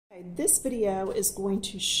This video is going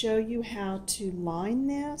to show you how to line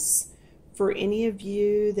this for any of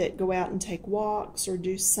you that go out and take walks or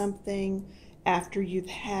do something after you've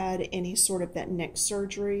had any sort of that neck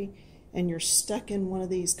surgery and you're stuck in one of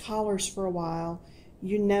these collars for a while.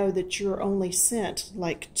 You know that you're only sent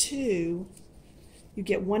like two. You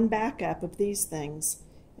get one backup of these things,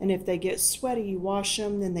 and if they get sweaty you wash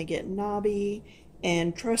them, then they get knobby,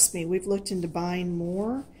 and trust me, we've looked into buying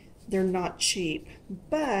more. They're not cheap,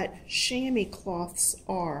 but chamois cloths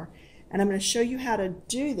are. And I'm going to show you how to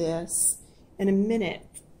do this in a minute,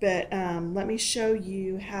 but let me show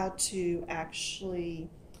you how to actually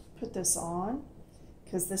put this on,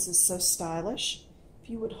 because this is so stylish. If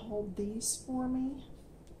you would hold these for me,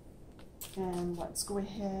 and let's go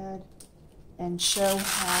ahead and show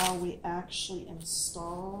how we actually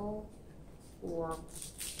install, or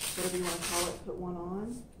whatever you want to call it, put one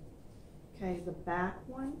on. Okay, the back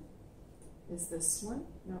one is this one.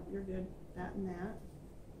 Nope, you're good. That and that.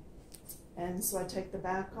 And so I take the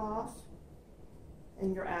back off,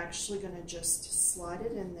 and you're actually going to just slide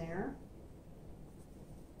it in there,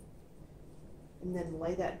 and then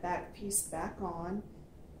lay that back piece back on.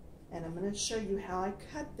 And I'm going to show you how I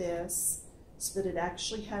cut this so that it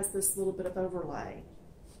actually has this little bit of overlay.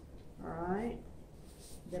 Alright,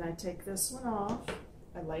 then I take this one off,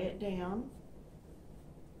 I lay it down.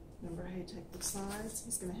 Remember how you take the sides?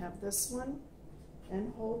 He's going to have this one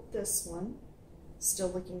and hold this one,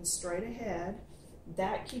 still looking straight ahead.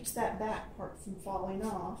 That keeps that back part from falling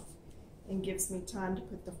off and gives me time to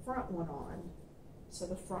put the front one on. So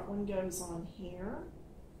the front one goes on here,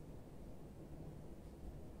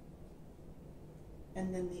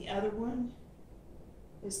 and then the other one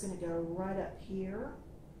is going to go right up here,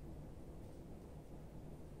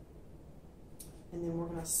 and then we're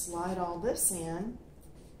going to slide all this in.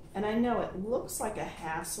 And I know it looks like a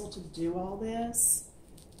hassle to do all this,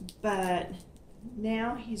 but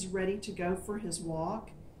now he's ready to go for his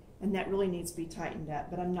walk, and that really needs to be tightened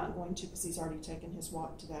up, but I'm not going to because he's already taken his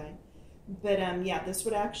walk today. But yeah, this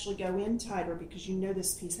would actually go in tighter because you know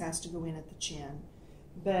this piece has to go in at the chin.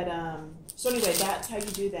 But so anyway, that's how you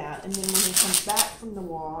do that. And then when he comes back from the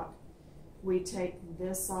walk, we take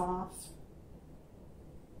this off,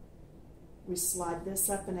 we slide this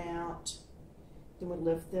up and out, then we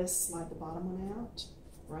lift this, slide the bottom one out,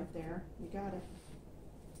 right there, you got it.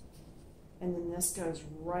 And then this goes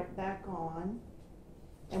right back on.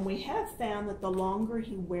 And we have found that the longer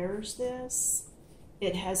he wears this,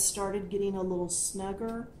 it has started getting a little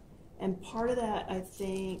snugger. And part of that, I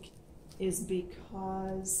think, is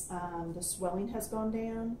because the swelling has gone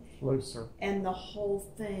down. Looser. And the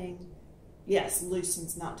whole thing, yes,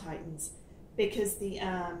 loosens, not tightens. Because the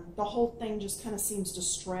whole thing just kind of seems to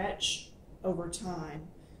stretch over time.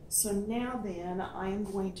 So now then, I am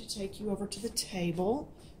going to take you over to the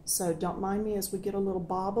table. So don't mind me as we get a little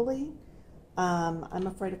bobbly. I'm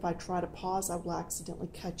afraid if I try to pause, I will accidentally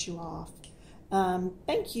cut you off.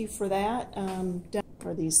 Thank you for that,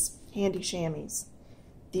 for these handy chamois.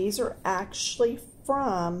 These are actually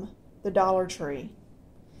from the Dollar Tree.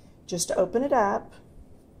 Just open it up,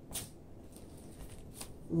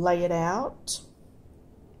 lay it out,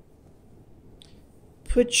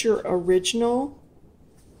 put your original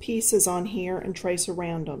pieces on here and trace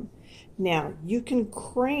around them. Now, you can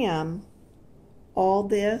cram all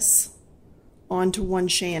this onto one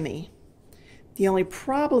chamois. The only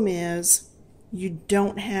problem is you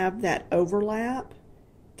don't have that overlap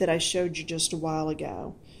that I showed you just a while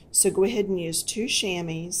ago. So go ahead and use two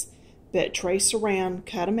chamois, but trace around,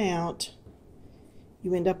 cut them out.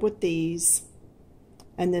 You end up with these,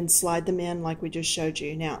 and then slide them in like we just showed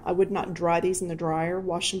you. Now, I would not dry these in the dryer.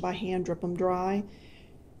 Wash them by hand, drip them dry.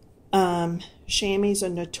 Chamois are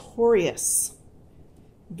notorious,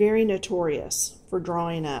 very notorious for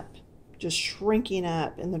drying up, just shrinking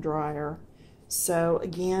up in the dryer. So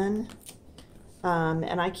again,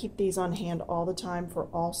 and I keep these on hand all the time for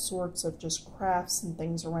all sorts of just crafts and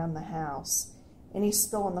things around the house. Any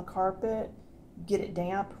spill on the carpet, get it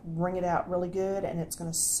damp, wring it out really good, and it's going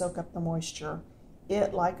to soak up the moisture.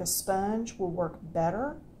 It, like a sponge, will work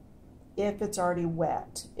better if it's already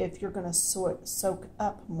wet, if you're going to soak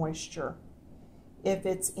up moisture. If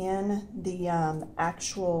it's in the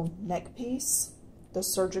actual neck piece, the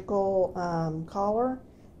surgical collar,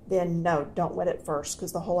 then no, don't wet it first,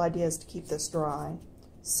 because the whole idea is to keep this dry.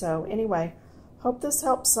 So anyway, hope this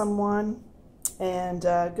helps someone, and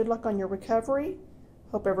good luck on your recovery.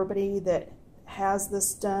 Hope everybody that has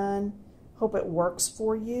this done, hope it works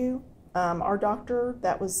for you. Our doctor,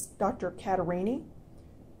 that was Dr. Catarini.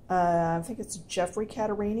 I think it's Jeffrey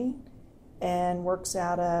Catarini, and works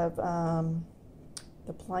out of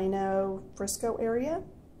the Plano, Frisco area.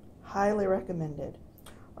 Highly recommended.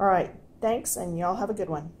 All right, thanks, and y'all have a good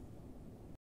one.